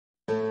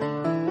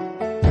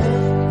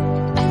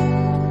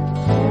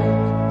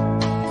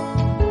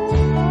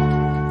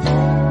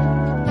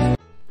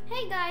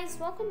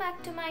welcome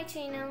back to my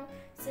channel.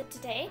 So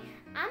today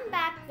I'm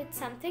back with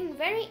something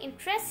very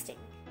interesting,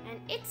 and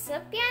it's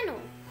a piano.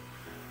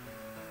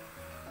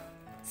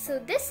 So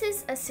this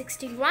is a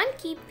 61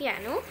 key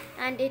piano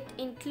and it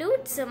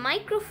includes a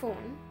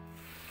microphone.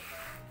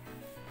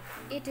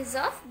 It is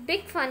of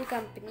Big Fun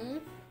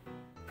Company.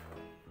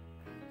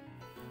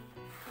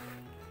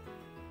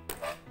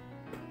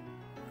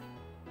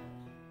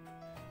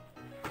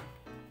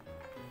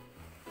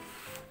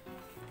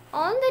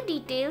 All the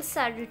details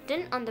are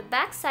written on the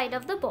back side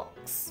of the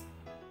box.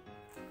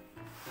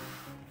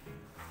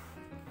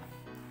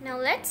 Now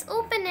let's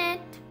open it.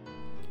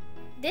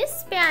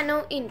 This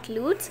piano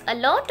includes a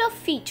lot of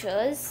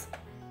features,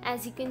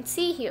 as you can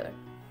see here.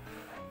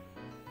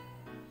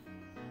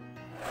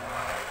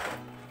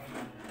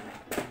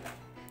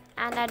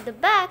 And at the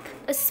back,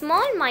 a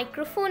small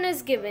microphone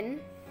is given.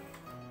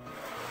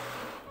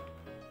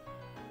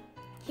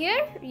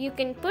 Here you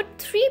can put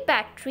 3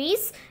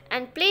 batteries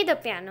and play the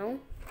piano.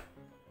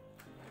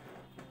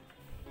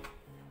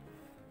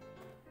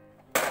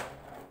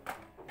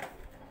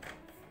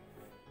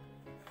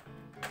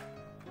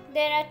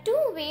 There are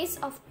 2 ways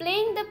of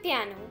playing the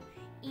piano,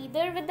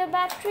 either with the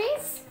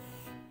batteries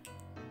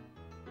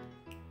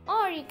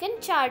or you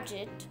can charge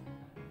it.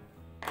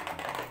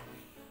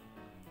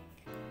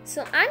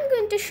 So I'm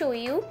going to show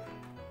you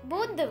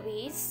both the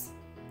ways.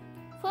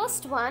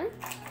 First one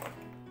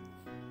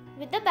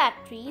with the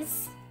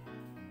batteries.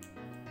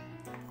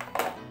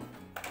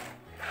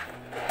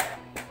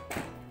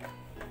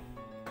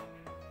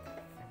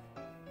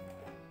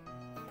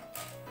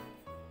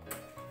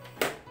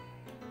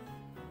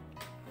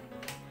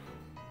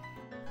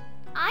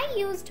 I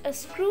used a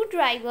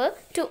screwdriver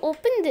to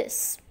open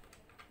this.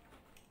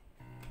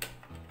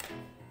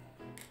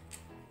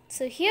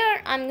 So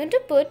here I'm going to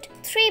put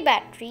 3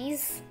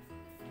 batteries.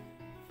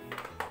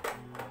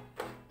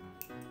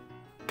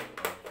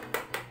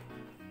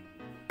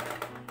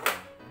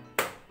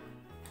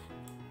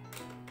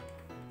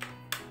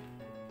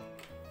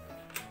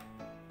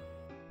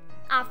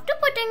 After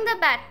putting the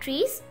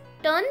batteries,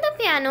 turn the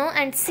piano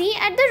and see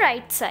at the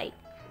right side.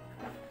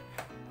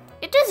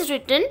 It is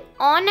written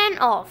on and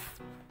off.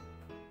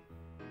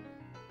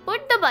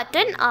 Put the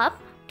button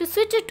up to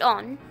switch it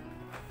on.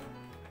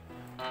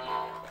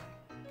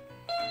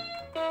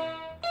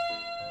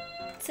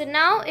 So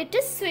now it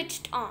is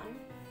switched on.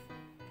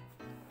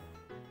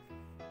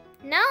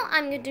 Now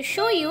I'm going to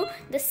show you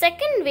the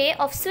second way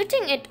of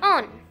switching it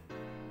on.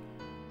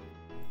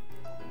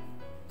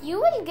 You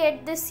will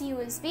get this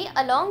USB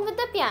along with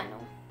the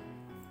piano.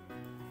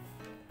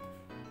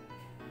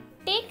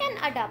 Take an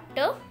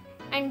adapter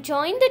and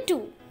join the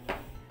two.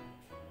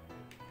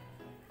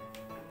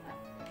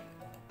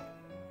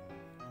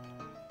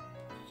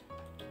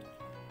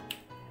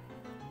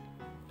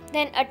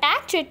 Then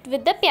attach it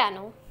with the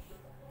piano.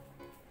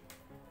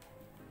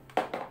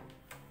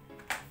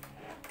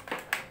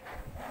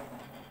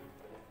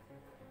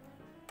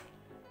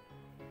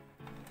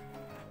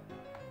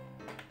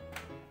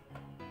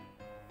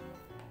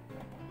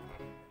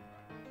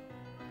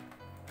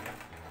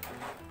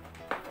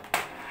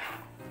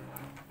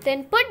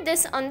 Then put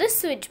this on the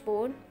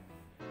switchboard.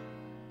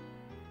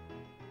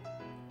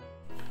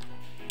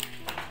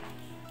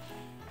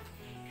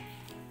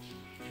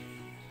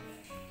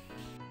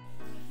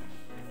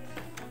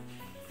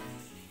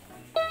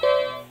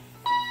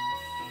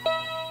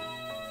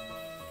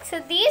 So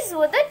these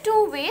were the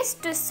 2 ways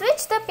to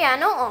switch the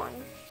piano on.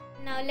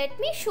 Now let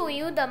me show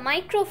you the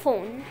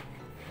microphone.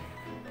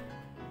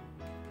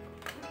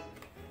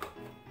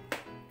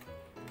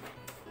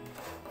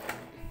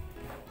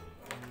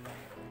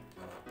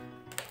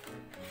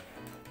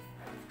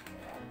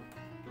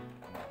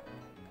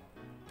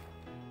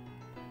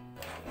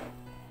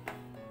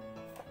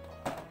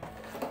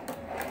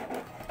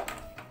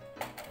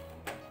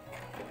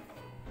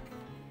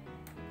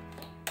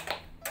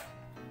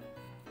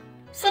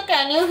 So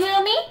can you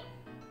hear me?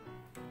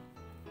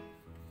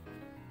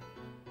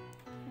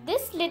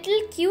 This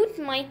little cute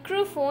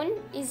microphone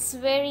is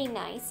very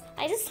nice.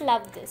 I just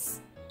love this.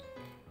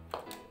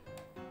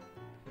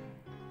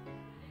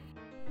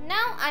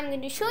 Now I'm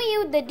going to show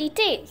you the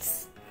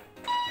details.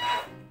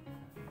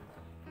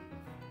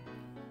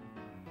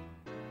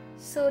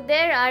 So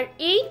there are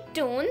 8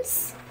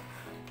 tones.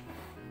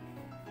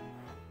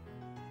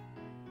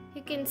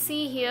 You can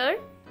see here.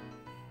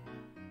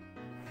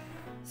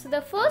 So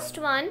the first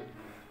one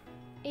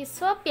is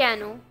for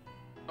piano.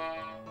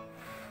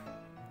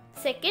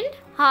 Second,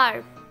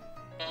 harp,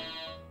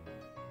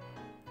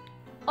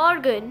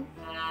 organ,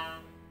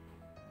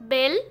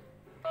 bell,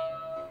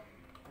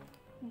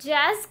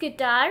 jazz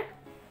guitar,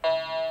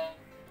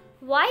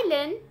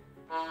 violin,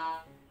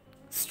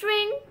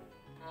 string,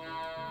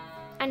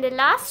 and the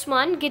last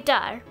one,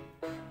 guitar.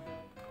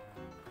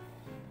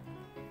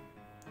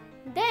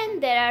 Then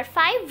there are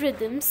 5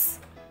 rhythms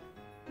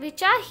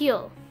which are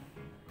here: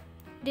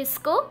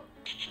 disco,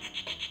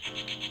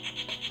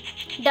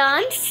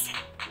 dance,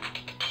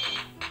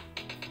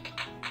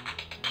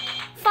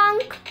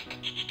 funk,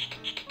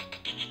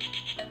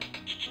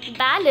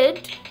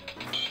 ballad,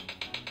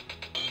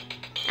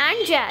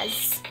 and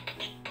jazz.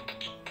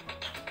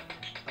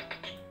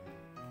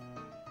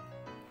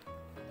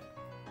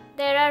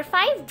 There are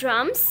 5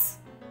 drums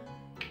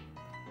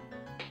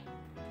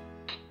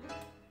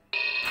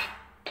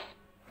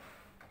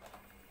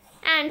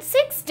and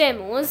 6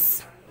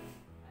 demos.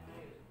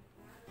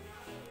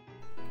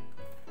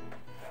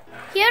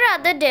 Here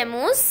are the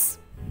demos.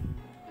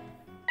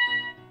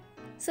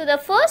 So the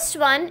first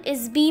one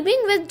is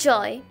Beaming with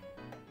Joy.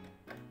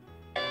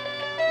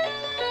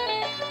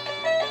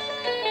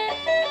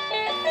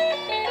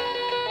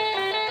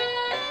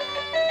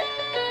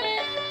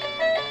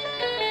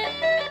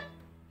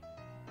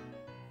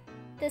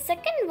 The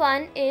second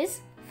one is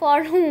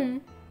For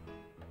Whom.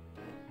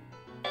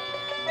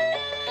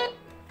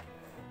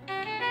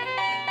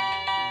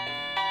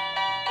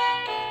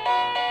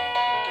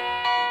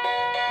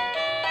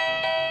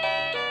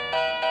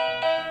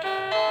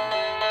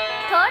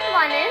 Third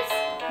one is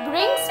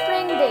Bring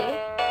Spring Day.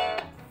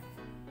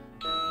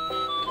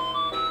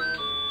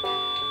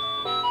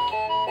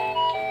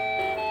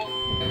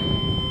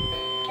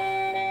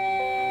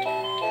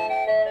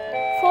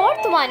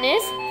 Fourth one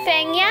is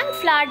Feng Yang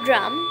Flower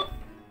Drum.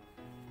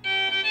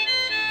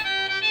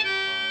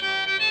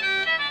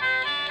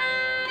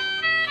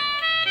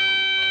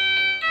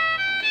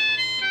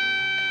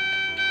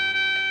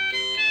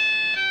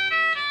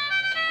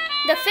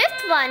 The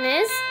fifth one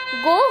is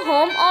Go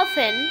Home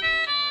Often.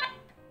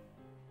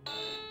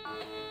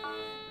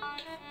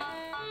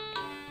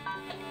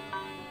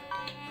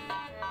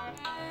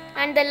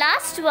 And the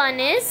last one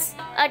is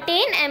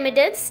Attain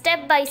Amitabh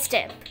Step by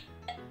Step.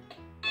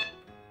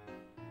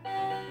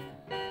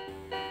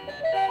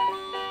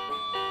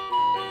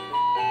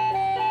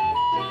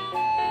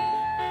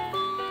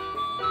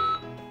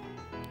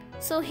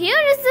 So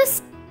here is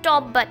the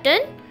stop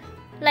button.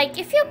 Like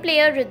if you play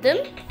a rhythm,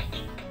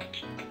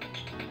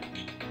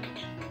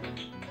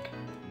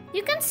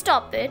 you can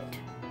stop it.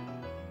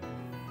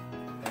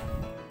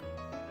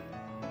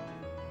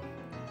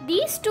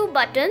 These 2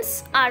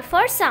 buttons are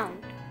for sound.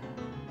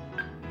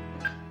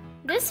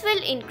 This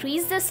will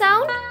increase the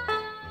sound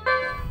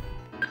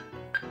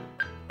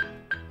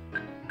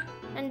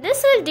and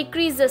this will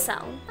decrease the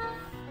sound.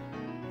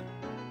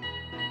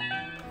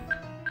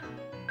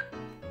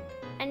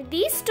 And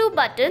these 2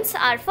 buttons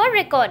are for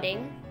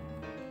recording.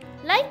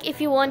 Like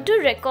if you want to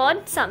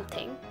record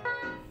something.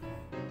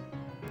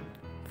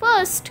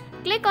 First,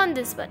 click on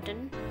this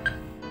button.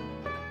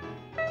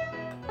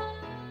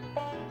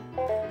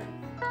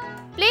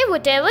 Play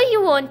whatever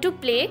you want to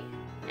play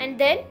and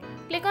then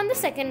click on the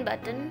second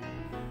button.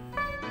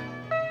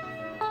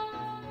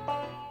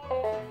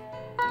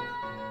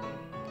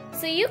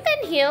 So you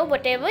can hear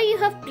whatever you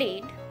have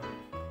played.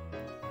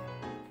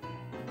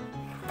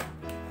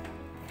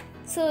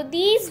 So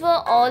these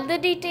were all the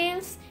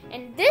details,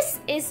 and this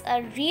is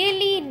a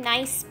really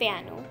nice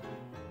piano.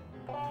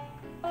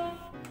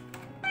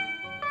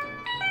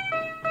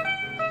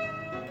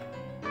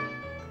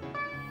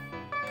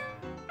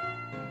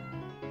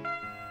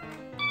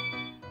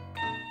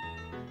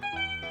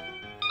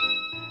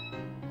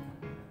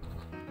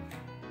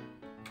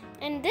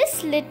 And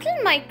this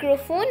little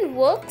microphone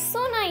works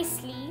so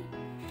nicely.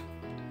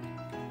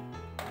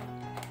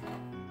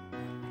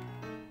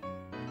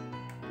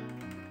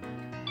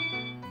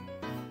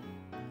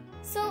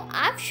 So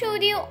I've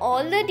showed you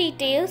all the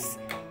details,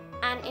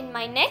 and in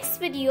my next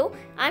video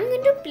I'm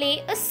going to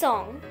play a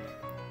song.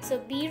 So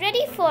be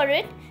ready for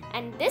it,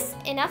 and this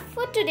enough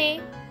for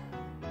today.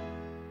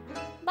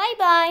 Bye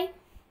bye.